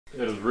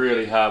It is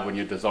really hard when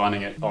you're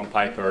designing it on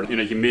paper, and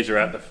you can measure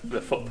out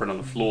the footprint on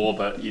the floor,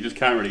 but you just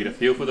can't really get a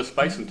feel for the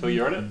space until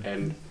you're in it.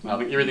 And I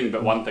think everything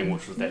but one thing,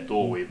 which was that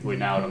door, we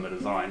nailed on the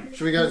design.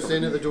 Should we go and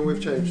stand at the door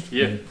we've changed?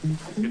 Yeah.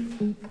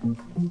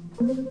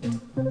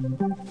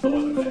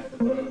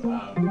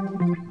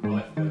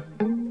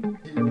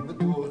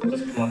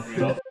 Just blocking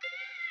it off.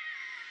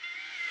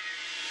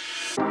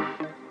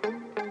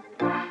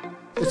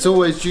 It's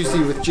always juicy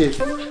with Geoff.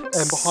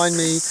 And behind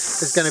me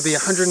is going to be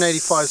a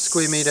 185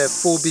 square metre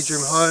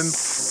 4-bedroom home.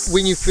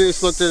 When you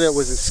first looked at it,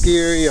 was it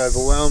scary,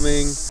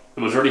 overwhelming?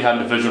 It was really hard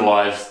to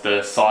visualise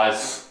the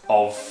size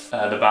of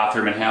the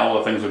bathroom and how all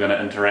the things were going to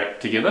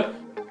interact together.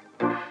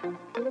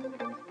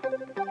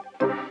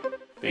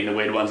 Being the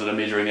weird ones that are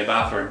measuring their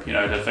bathroom,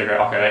 to figure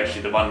out, okay,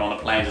 actually the one on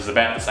the plans is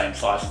about the same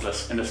size as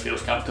this, and this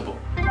feels comfortable.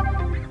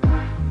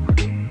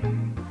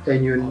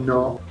 And you're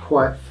not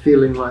quite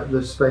feeling like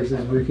this space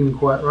is working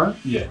quite right?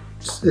 Yeah.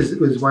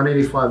 Was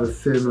 185 a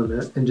firm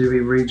limit, and do we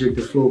rejig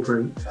the floor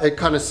print? It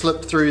kind of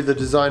slipped through the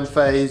design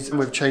phase and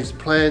we've changed the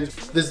plans.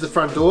 This is the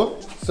front door,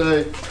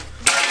 so...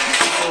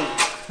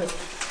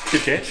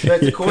 Good catch.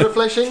 That's quarter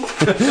flashing.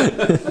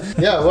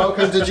 Yeah,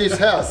 welcome to Geoff's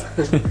house.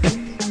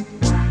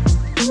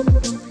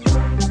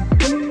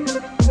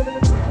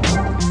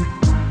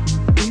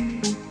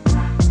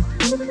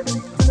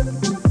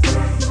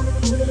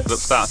 It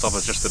starts off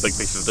as just a big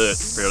piece of dirt,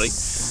 really.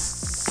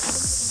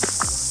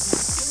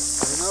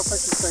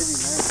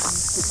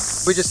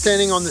 We're just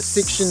standing on the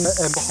section,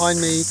 and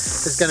behind me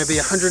is going to be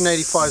a 185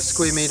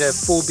 square metre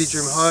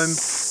 4-bedroom home.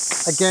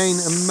 Again,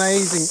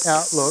 amazing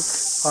outlook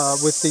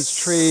with these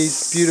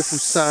trees,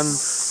 beautiful sun,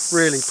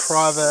 really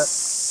private.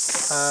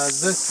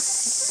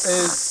 This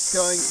is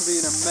going to be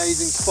an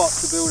amazing spot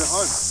to build a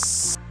home.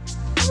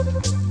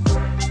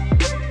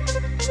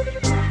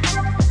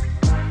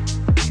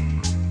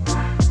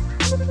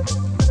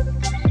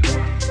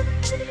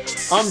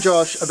 I'm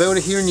Josh, a builder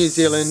here in New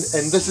Zealand,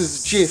 and this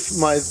is Geoff,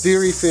 my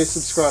very first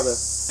subscriber.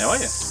 How are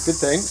you? Good,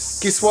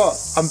 thanks. Guess what?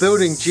 I'm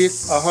building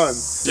Geoff a home.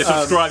 You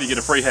subscribe, you get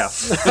a free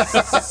house.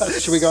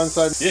 Should we go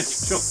inside? Yeah,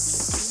 sure.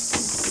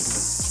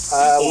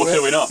 Or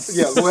should we not?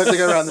 Yeah, we'll have to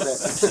go around the back.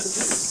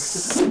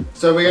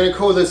 So we're going to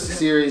call this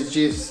series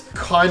Geoff's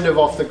kind of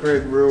off the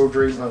grid rural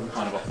dream home.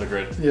 Kind of off the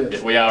grid.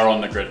 Yeah. We are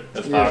on the grid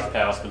as far as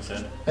power's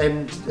concerned.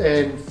 And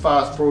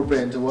fast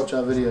broadband to watch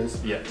our videos.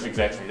 Yeah,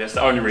 exactly. That's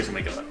the only reason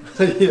we got it.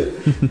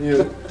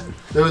 yeah.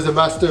 There was a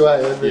must do,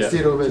 and the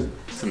settlement.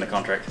 It's in the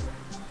contract.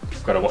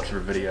 Got to watch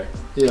every video.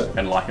 Yeah.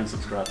 And like and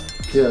subscribe.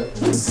 Yeah.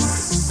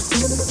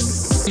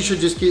 You should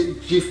just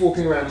get Geoff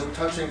walking around and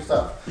touching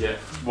stuff. Yeah.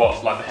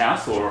 What, like the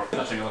house or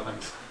touching other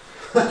things?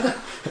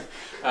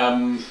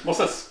 What's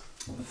this?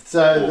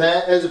 So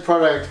that is a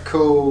product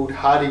called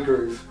Hardy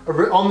Groove.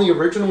 On the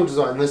original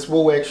design, this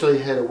wall actually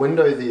had a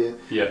window there.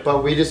 Yeah.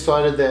 But we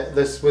decided that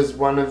this was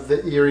one of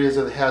the areas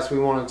of the house we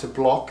wanted to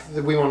block.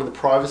 We wanted the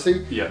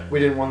privacy. Yeah. We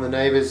didn't want the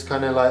neighbours,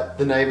 kind of like,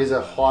 the neighbours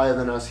are higher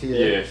than us here.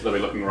 Yeah, so they'll be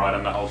looking right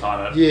in the whole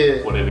time at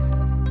whatever.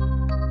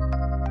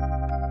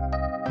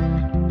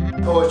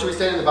 Oh, should we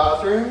stand in the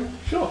bathroom?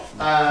 Sure.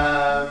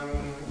 I'm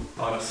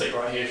gonna sit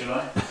right here, should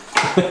I?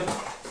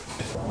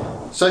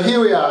 So here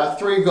we are,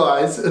 3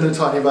 guys in a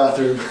tiny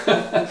bathroom.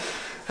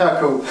 How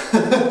cool.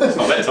 It's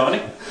not that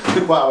tiny.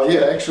 Wow,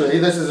 yeah, actually,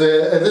 this is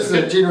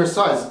a generous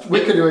size.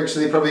 We could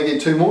actually probably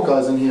get 2 more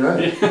guys in here,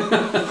 right?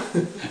 Yeah.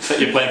 Is that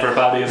your plan for a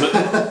party, is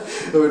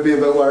it? It would be a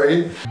bit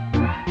worrying.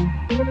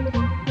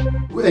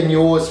 In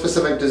your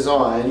specific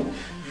design,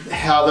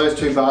 how those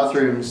 2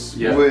 bathrooms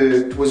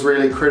worked was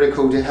really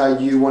critical to how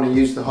you want to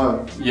use the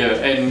home. Yeah,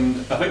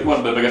 and I think one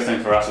of the biggest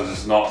things for us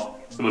is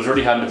it was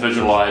really hard to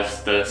visualise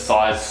the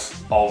size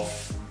of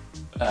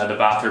the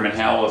bathroom and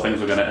how all the things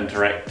were going to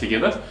interact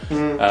together.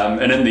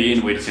 And in the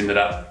end we just ended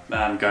up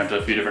going to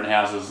a few different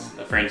houses,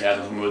 friends'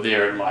 houses when we were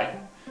there, and like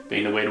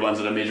being the weird ones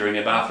that are measuring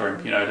their bathroom,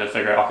 to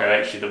figure out, okay,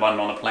 actually the one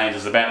on the plans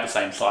is about the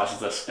same size as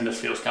this, and this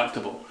feels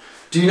comfortable.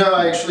 Do you know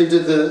I actually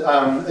did the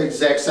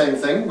exact same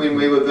thing when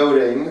we were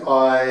building?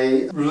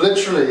 I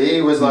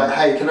literally was like,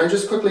 hey, can I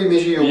just quickly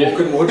measure your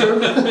walk-in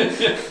wardrobe?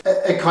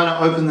 It kind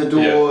of opened the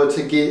door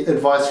to get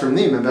advice from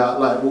them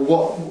about like,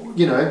 well,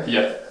 what,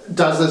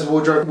 does this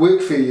wardrobe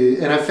work for you?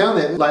 And I found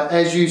that like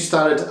as you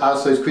started to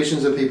ask those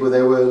questions of people,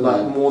 they were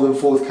like more than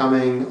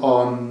forthcoming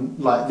on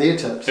like their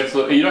tips.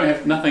 Absolutely. You don't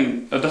have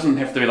it doesn't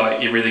have to be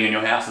like everything in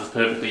your house is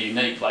perfectly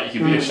unique. Like you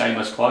can be a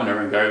shameless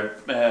cloner and go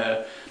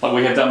like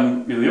we have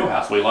done with your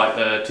house. We like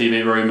the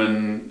TV room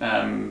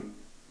and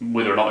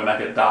whether or not we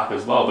make it dark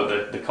as well,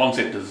 but the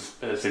concept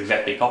is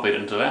exactly copied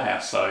into our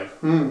house, so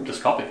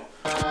just copy.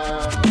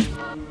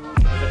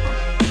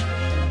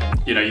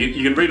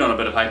 You can read on a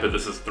bit of paper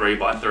this is 3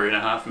 by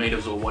 3.5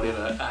 metres or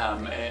whatever,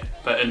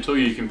 but until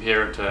you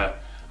compare it to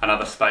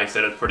another space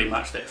that is pretty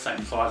much that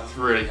same size, it's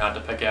really hard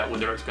to pick out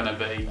whether it's going to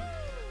be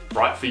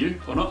right for you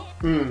or not.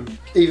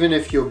 Even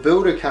if your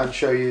builder can't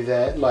show you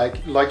that,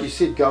 like you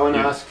said, go and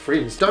ask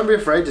friends. Don't be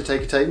afraid to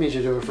take a tape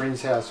measure to a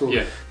friend's house or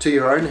to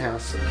your own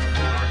house.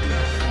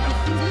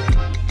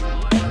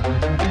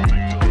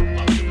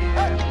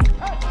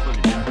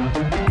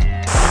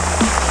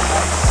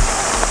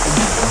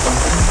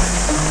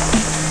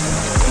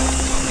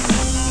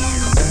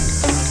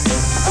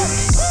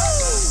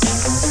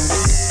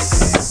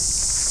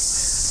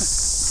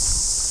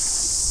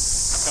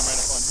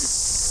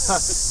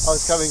 I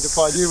was coming to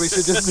find you. We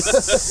should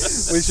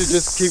just we should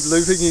just keep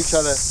looping each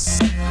other.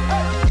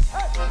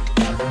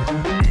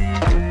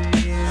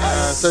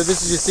 So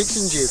this is your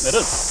section, Geoff? It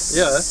is.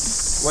 Yeah.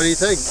 What do you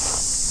think?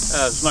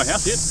 There's no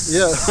house yet.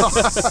 Yeah.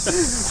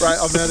 Right,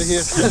 I'm out of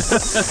here.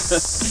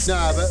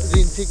 Nah, but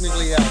then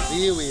technically out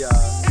there we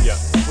are. Yeah.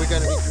 We're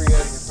going to be creating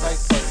a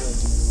space like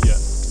this.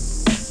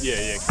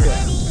 Yeah,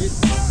 correct.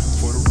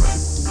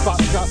 But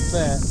just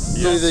that.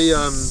 Yeah. Do the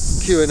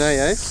Q&A,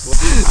 eh?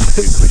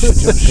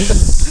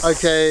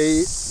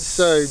 Okay,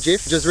 so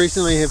Geoff, just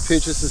recently have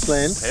purchased this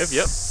land.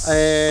 Yep.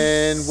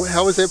 And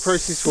how was that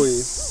process for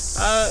you?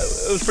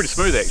 It was pretty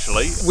smooth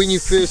actually. When you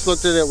first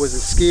looked at it, was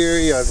it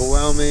scary,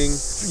 overwhelming?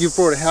 You've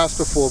bought a house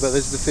before, but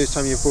this is the first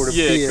time you've bought a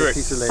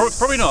piece of land.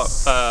 Probably not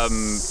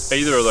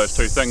either of those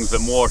two things,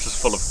 but more just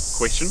full of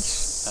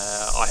questions.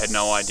 I had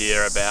no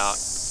idea about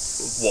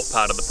what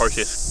part of the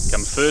process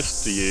comes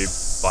first. Do you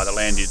buy the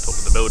land, do you talk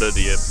to the builder,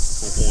 do you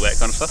all that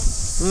kind of stuff?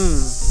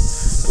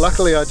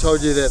 Luckily I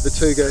told you that the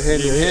two go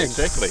hand in hand.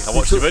 Exactly, I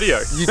watched the video.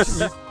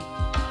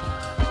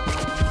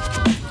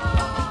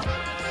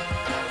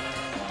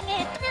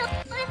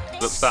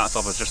 It starts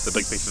off as just a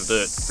big piece of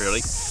dirt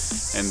really,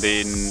 and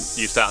then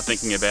you start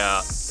thinking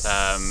about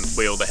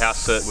where will the house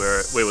sit,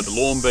 where would the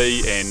lawn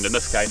be, and in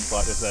this case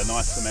like there's a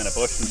nice amount of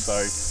bush, and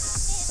so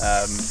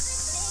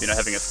you know,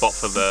 having a spot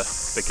for the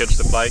kids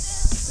to play.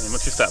 And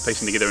once you start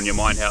piecing together in your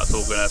mind how it's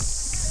all going to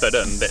fit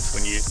in, that's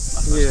when you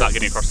start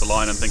getting across the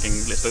line and thinking,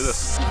 let's do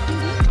this.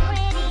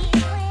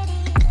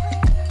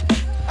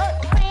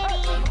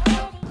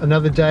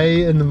 Another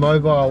day in the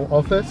mobile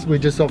office. We're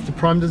just off to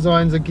Prime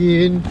Designs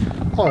again.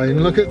 Oh,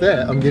 and look at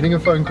that, I'm getting a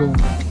phone call.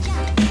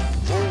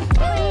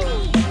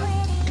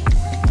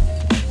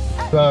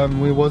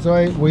 Where was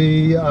I?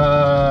 We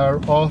are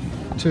off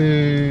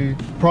to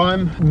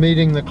Prime,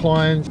 meeting the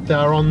clients.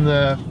 They're on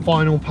the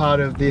final part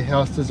of their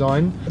house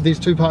design. There's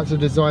two parts of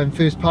design.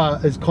 First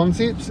part is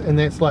concepts, and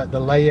that's like the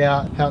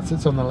layout, how it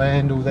sits on the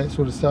land, all that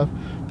sort of stuff.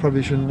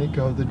 Probably shouldn't let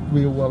go of the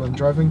wheel while I'm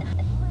driving.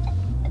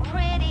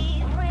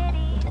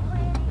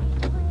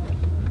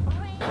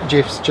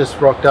 Geoff's just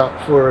rocked up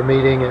for a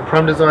meeting at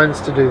Prime Designs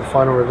to do the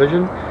final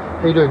revision.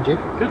 How you doing, Geoff?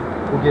 Good.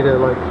 We'll get a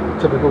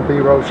like typical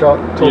B-roll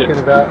shot talking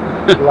about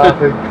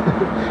laughing.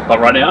 Like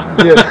right now?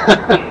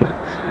 Yeah.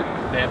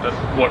 Yeah, but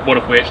what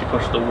if we actually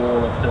push the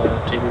wall of the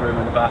TV room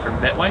and the bathroom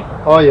that way?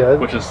 Oh yeah.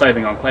 Which is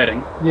saving on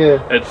cladding.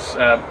 Yeah. It's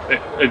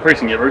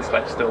increasing your roof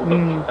space still,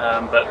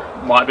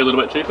 but might be a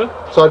little bit cheaper.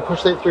 So I'd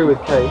push that through with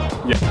Kate.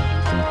 Yeah.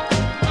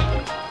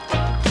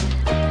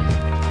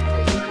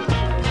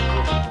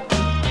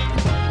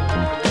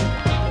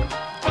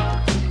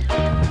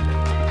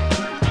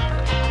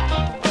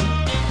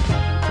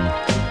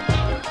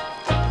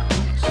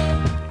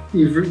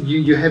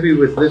 You're happy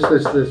with this?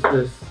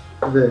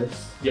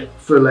 Yeah.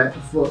 For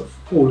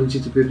all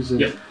intents and purposes.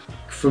 Yeah.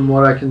 From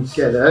what I can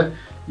gather,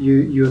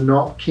 you're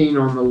not keen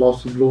on the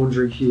loss of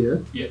laundry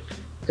here. Yeah.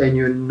 And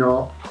you're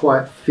not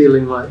quite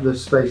feeling like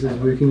this space is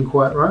working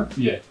quite right.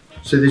 Yeah.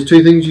 So there's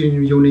two things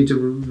you'll need to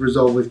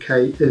resolve with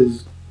Kate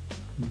is,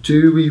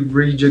 do we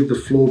rejig the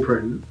floor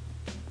print,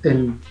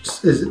 and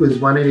is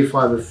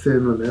 185 a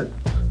firm limit?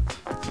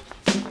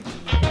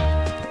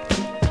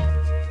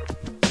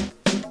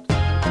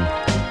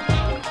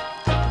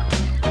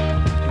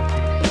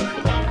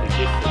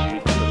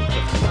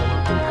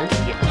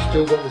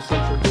 Still got the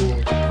central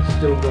door,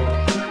 still got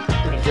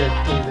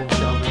exact even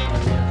shelving by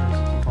the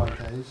 165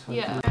 days. So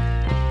Yeah.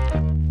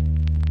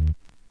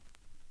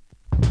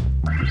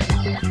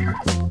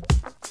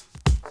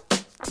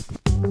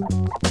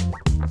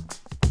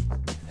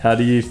 How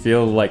do you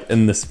feel like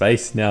in the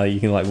space now you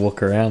can like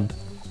walk around?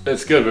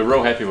 It's good, we're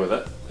real happy with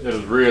it. It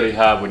was really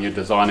hard when you're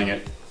designing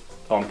it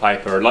on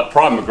paper. Like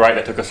Prime were great,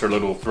 they took us through a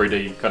little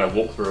 3D kind of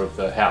walkthrough of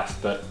the house,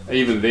 but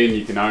even then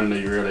you can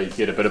only really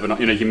get a bit of an,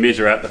 you know, you can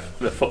measure out the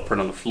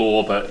footprint on the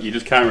floor, but you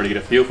just can't really get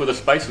a feel for the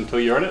space until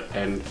you're in it.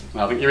 And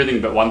I think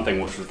everything but one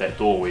thing, which was that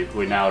door, we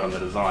nailed on the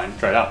design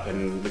straight up,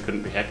 and we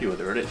couldn't be happy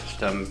with it. It's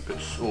just,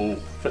 it's all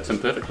fits in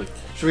perfectly.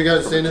 should we go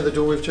and stand at the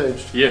door we've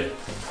changed? Yeah,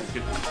 that's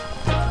good.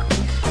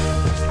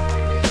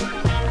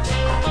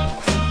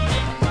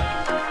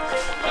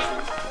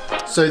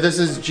 So this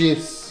is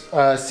Geoff's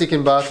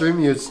second bathroom.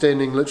 You're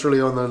standing literally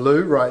on the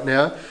loo right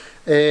now.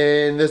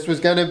 And this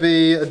was going to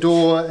be a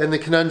door, and the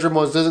conundrum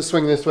was, does it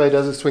swing this way,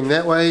 does it swing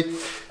that way?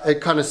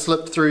 It kind of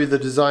slipped through the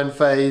design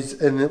phase,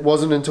 and it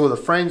wasn't until the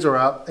frames were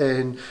up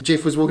and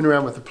Geoff was walking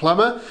around with the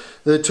plumber.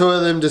 The two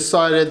of them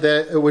decided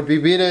that it would be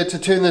better to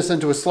turn this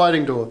into a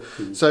sliding door.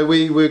 So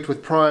we worked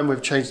with Prime,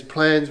 we've changed the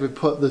plans, we've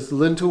put this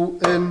lintel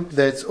in,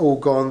 that's all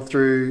gone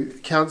through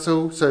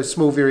council, so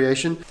small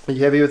variation. Are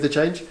you happy with the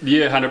change?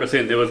 Yeah,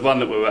 100%. There was one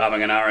that we were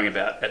umming and ahhing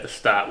about at the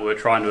start. We were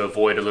trying to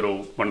avoid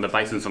one of the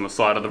basins on the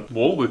side of the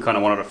wall. We kind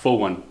of wanted a full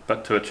one,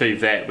 but to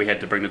achieve that we had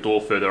to bring the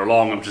door further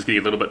along, which was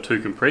getting a little bit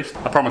too compressed.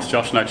 I promised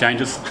Josh no no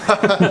changes.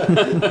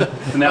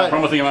 Now I'm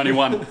promising I'm only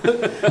one.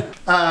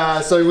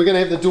 So we're going to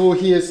have the door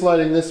here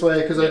sliding this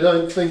way because I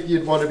don't think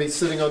you'd want to be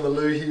sitting on the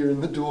loo here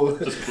in the door.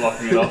 Just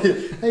blocking it off.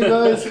 Hey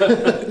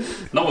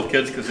guys. Not with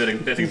kids because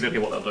that's exactly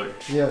what they'll do.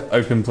 Yeah.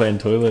 Open plan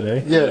toilet,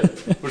 eh? Yeah.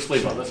 We'll just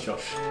leave like this,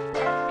 Josh.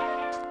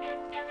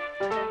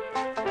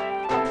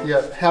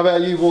 Yeah. How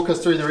about you walk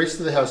us through the rest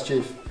of the house,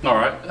 Geoff? All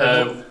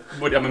right.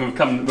 We've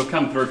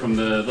come through from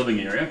the living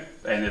area,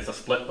 and there's a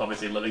split,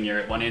 obviously, living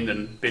area at one end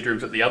and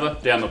bedrooms at the other.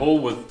 Down the hall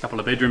with a couple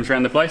of bedrooms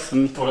around the place,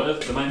 and what it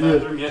is, the main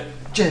bathroom. Yeah.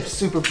 Geoff,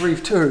 super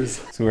brief tours.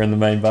 So we're in the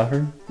main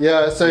bathroom.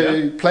 Yeah.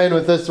 So plan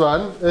with this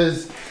one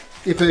is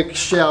epic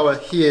shower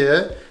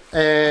here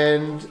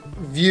and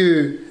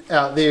view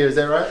out there. Is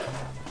that right?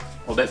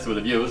 Well, that's where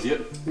the view is.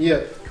 Yep.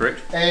 Yeah. Correct.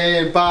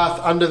 And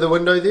bath under the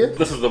window there.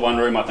 This is the one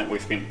room I think we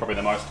spent probably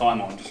the most time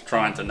on, just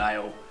trying to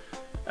nail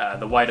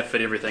the way to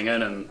fit everything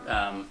in and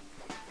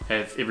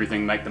have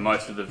everything make the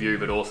most of the view,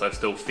 but also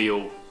still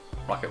feel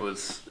like it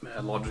was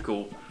a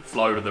logical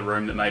flow to the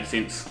room that made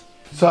sense.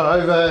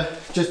 So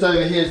just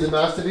over here is the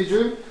master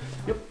bedroom.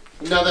 Yep.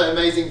 Another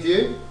amazing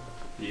view.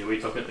 Yeah, we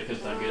took it. The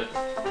kids don't get it.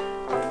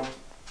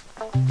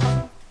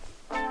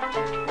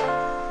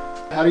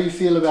 How do you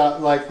feel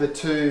about like the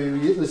two?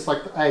 It's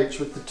like the H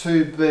with the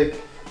two big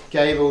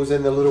gables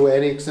and the little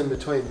annex in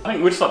between. I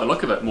think we just like the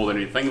look of it more than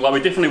anything. Like,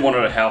 we definitely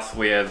wanted a house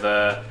where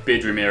the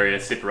bedroom area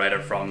is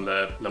separated from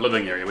the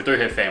living area. We do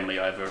have family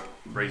over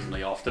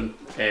reasonably often,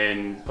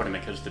 and putting the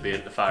kids to bed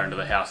at the far end of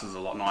the house is a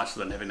lot nicer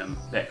than having them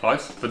that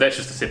close. But that's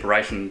just a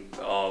separation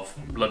of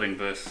living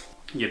versus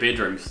your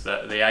bedrooms.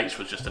 The H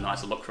was just a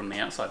nicer look from the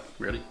outside,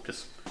 really.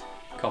 Just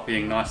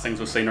copying nice things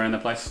we've seen around the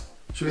place.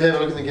 Should we have a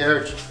look in the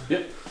garage?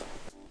 Yep.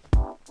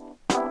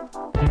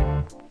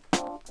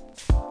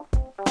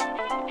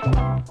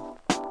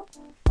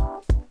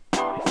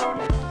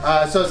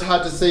 So it's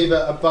hard to see,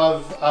 but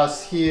above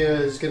us here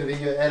is going to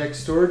be your attic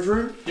storage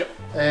room. Yep.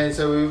 And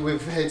so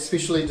we've had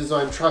specially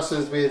designed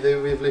trusses where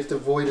we've left a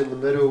void in the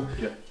middle.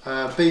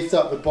 Yep. Beefed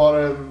up the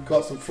bottom,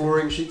 got some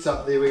flooring sheets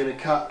up there. We're going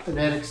to cut an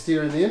attic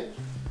stair in there.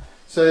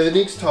 So the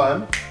next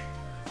time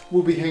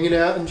we'll be hanging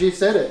out in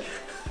Geoff's attic.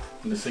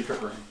 In the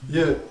secret room.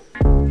 Yeah.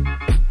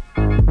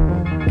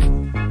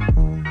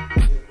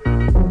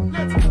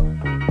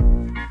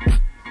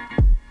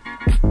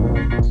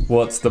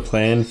 What's the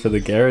plan for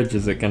the garage?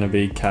 Is it going to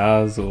be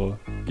cars or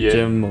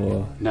gym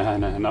or? No,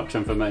 not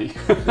gym for me.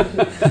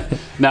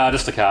 No,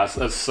 just the cars.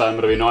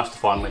 It'll be nice to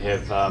finally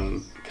have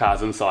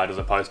cars inside as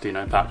opposed to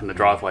parked in the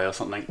driveway or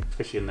something,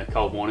 especially in the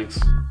cold mornings.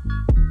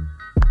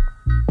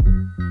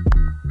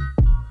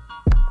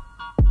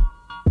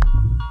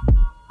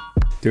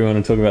 Do you want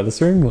to talk about this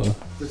room or?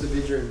 There's a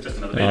bedroom. Just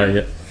another bedroom. Oh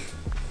yeah.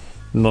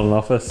 Not an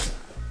office.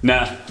 No,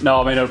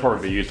 I mean it'll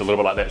probably be used a little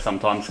bit like that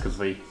sometimes because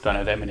we don't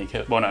have that many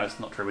kids. Well, no, it's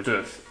not true. We do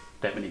have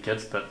that many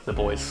kids, but the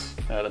boys,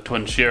 the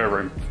twins share a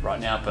room right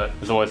now. But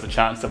there's always the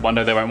chance that one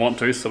day they won't want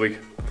to, so we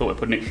thought we'd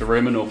put an extra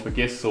room in, or for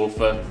guests, or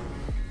for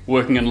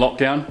working in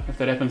lockdown if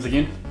that happens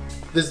again.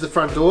 This is the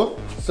front door.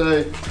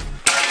 So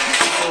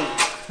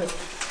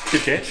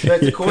good catch.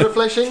 that's the corner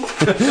flashing.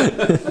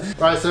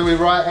 Right, so we're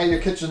right at your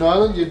kitchen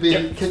island. You'd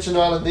be kitchen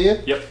island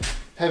there. Yep.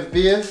 Have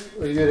beer,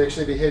 or you'd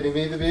actually be handing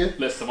me the beer.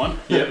 That's the one.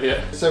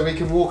 Yep. So we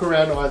can walk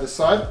around either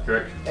side.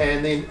 Correct.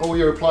 And then all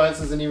your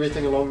appliances and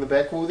everything along the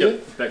back wall there.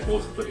 Yep. Back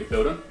wall's completely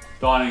filled in.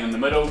 Dining in the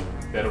middle.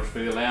 That'll just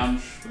be the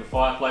lounge with the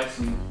fireplace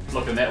and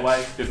looking that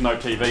way. There's no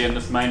TV in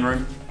this main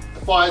room.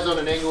 The fire's on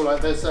an angle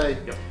like this, eh?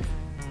 Yep.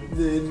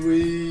 Then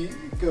we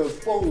go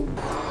boom.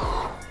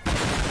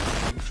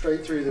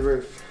 Straight through the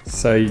roof.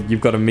 So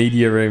you've got a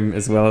media room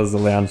as well as a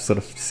lounge sort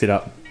of set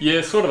up.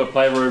 Yeah, sort of a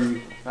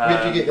playroom.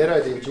 Where did you get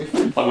that idea,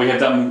 Geoff? Like we have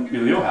done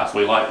with your house.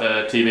 We like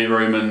the TV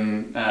room,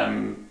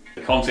 and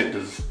the concept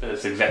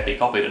is exactly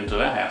copied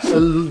into our house.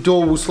 The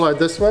door will slide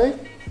this way.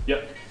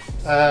 Yep.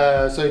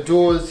 So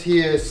doors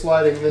here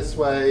sliding this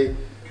way,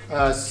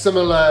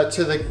 similar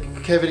to the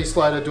cavity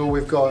slider door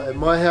we've got at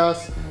my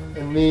house.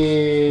 And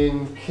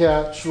then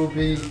couch will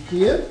be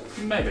here.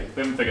 Maybe.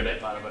 We haven't figured that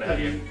part of it out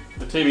yet.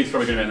 The TV's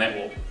probably going to be in that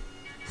wall.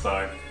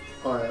 So.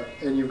 Oh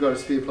yeah. And you've got a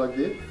spare plug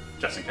there?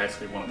 Just in case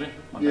we want it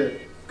there. Yeah.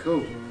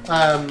 Cool.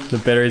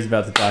 The battery's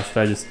about to die. Should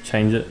I just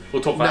change it?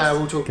 We'll talk fast. No,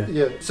 we'll talk. Okay.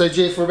 Yeah. So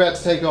Geoff, we're about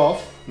to take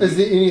off. Is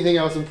there anything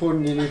else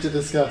important you need to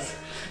discuss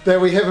that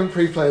we haven't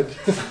pre-planned?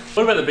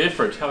 What about the beer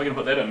fridge? How are we going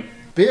to put that in?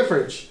 Beer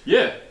fridge?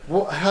 Yeah.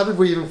 How did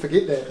we even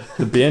forget that?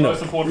 The beer The nook.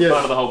 most important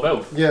part of the whole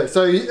build. Yeah.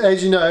 So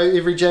as you know,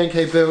 every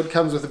J&K build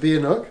comes with a beer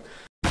nook.